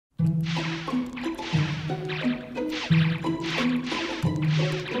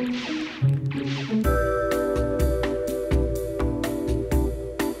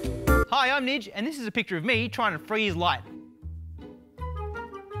and this is a picture of me trying to freeze light.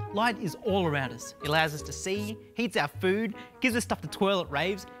 Light is all around us. It allows us to see, heats our food, gives us stuff to twirl at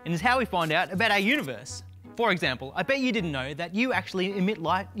raves, and is how we find out about our universe. For example, I bet you didn't know that you actually emit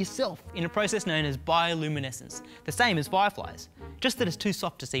light yourself in a process known as bioluminescence, the same as fireflies, just that it's too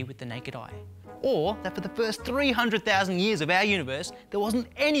soft to see with the naked eye. Or that for the first 300,000 years of our universe, there wasn't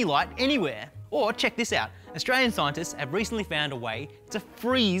any light anywhere. Or check this out, Australian scientists have recently found a way to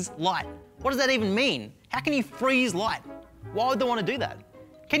freeze light. What does that even mean? How can you freeze light? Why would they want to do that?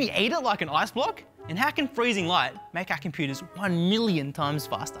 Can you eat it like an ice block? And how can freezing light make our computers 1 million times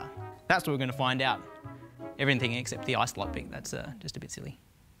faster? That's what we're going to find out. Everything except the ice block bit, that's just a bit silly.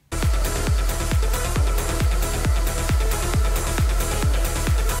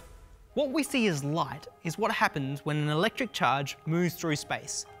 What we see as light is what happens when an electric charge moves through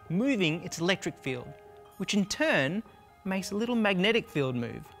space, moving its electric field, which in turn makes a little magnetic field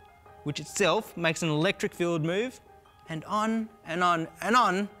move, which itself makes an electric field move, and on and on and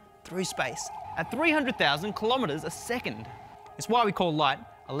on through space at 300,000 kilometers a second. It's why we call light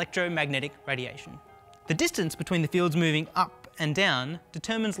electromagnetic radiation. The distance between the fields moving up and down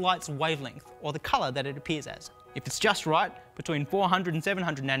determines light's wavelength, or the color that it appears as. If it's just right, between 400 and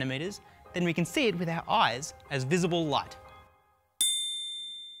 700 nanometers, then we can see it with our eyes as visible light.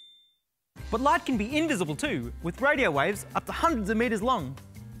 But light can be invisible too, with radio waves up to hundreds of meters long.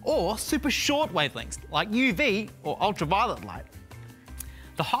 Or super short wavelengths, like UV or ultraviolet light.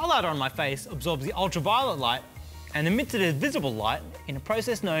 The highlighter on my face absorbs the ultraviolet light and emits it as visible light in a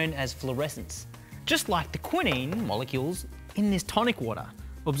process known as fluorescence. Just like the quinine molecules in this tonic water,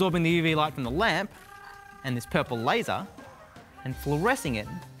 absorbing the UV light from the lamp and this purple laser and fluorescing it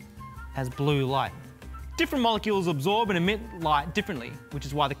as blue light. Different molecules absorb and emit light differently, which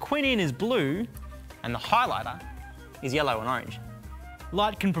is why the quinine is blue and the highlighter is yellow and orange.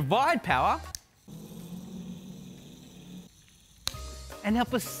 Light can provide power and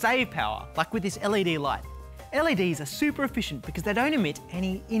help us save power, like with this LED light. LEDs are super efficient because they don't emit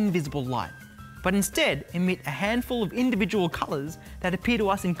any invisible light, but instead emit a handful of individual colours that appear to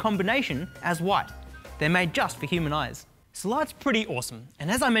us in combination as white. They're made just for human eyes. So light's pretty awesome, and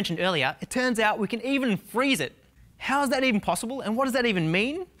as I mentioned earlier, it turns out we can even freeze it. How is that even possible, and what does that even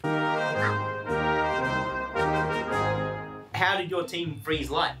mean? How did your team freeze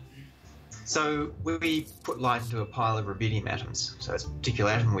light? So we put light into a pile of rubidium atoms. So it's a particular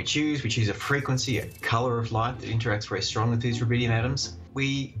atom we choose. We choose a frequency, a colour of light that interacts very strongly with these rubidium atoms.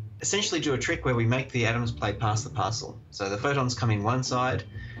 We essentially do a trick where we make the atoms play pass the parcel. So the photons come in one side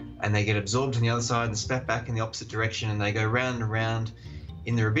and they get absorbed on the other side and spat back in the opposite direction, and they go round and round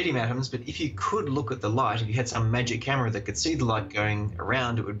in the rubidium atoms. But if you could look at the light, if you had some magic camera that could see the light going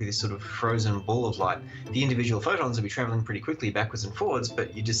around, it would be this sort of frozen ball of light. The individual photons would be travelling pretty quickly backwards and forwards,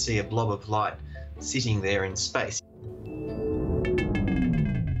 but you just see a blob of light sitting there in space.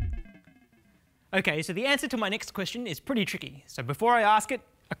 Okay, so the answer to my next question is pretty tricky. So before I ask it,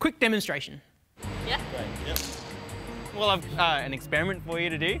 a quick demonstration. Yeah. Great, yep. Well, I've an experiment for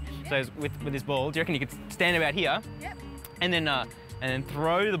you to do. So with this ball, do you reckon you could stand about here? Yep. And then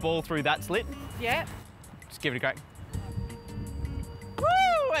throw the ball through that slit? Yep. Just give it a crack.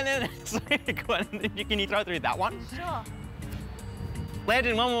 Woo! And then, can you throw it through that one? Sure. Land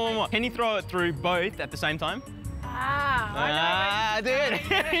in one more. Can you throw it through both at the same time? I know.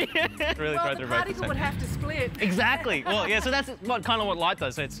 Dude. Really Well, throw it the through both at the particle same would time. have to split. Exactly. Well, yeah, so that's kind of what light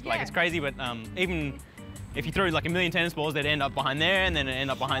does. So it's like, Yeah. it's crazy, but even if you threw like 1 million tennis balls, they'd end up behind there and then it'd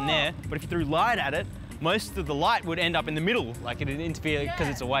end up behind there. But if you threw light at it, most of the light would end up in the middle, like it'd interfere because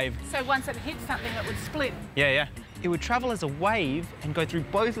it's a wave. So once it hits something, it would split. Yeah. It would travel as a wave and go through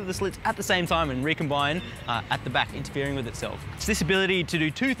both of the slits at the same time and recombine at the back, interfering with itself. It's this ability to do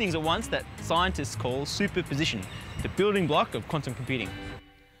two things at once that scientists call superposition, the building block of quantum computing.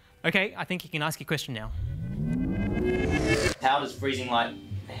 Okay, I think you can ask your question now. How does freezing light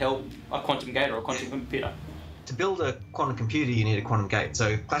help a quantum gate or a quantum computer? To build a quantum computer, you need a quantum gate.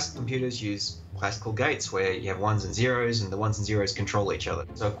 So classical computers use classical gates where you have ones and zeros, and the ones and zeros control each other.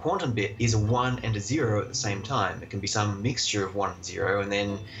 So a quantum bit is a 1 and a 0 at the same time. It can be some mixture of 1 and 0, and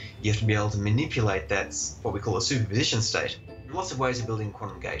then you have to be able to manipulate that, what we call a superposition state. Lots of ways of building a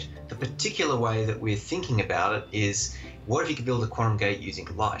quantum gate. The particular way that we're thinking about it is, what if you could build a quantum gate using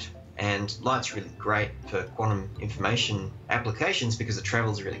light? And light's really great for quantum information applications because it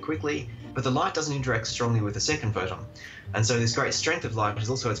travels really quickly, but the light doesn't interact strongly with the second photon. And so this great strength of light is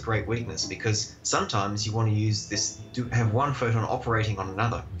also its great weakness, because sometimes you want to use this to have one photon operating on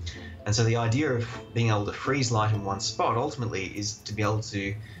another. And so the idea of being able to freeze light in one spot ultimately is to be able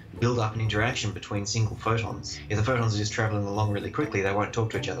to build up an interaction between single photons. If the photons are just traveling along really quickly, they won't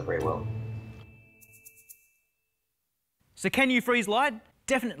talk to each other very well. So can you freeze light?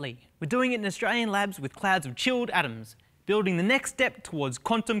 Definitely. We're doing it in Australian labs with clouds of chilled atoms, building the next step towards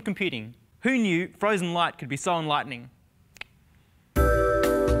quantum computing. Who knew frozen light could be so enlightening?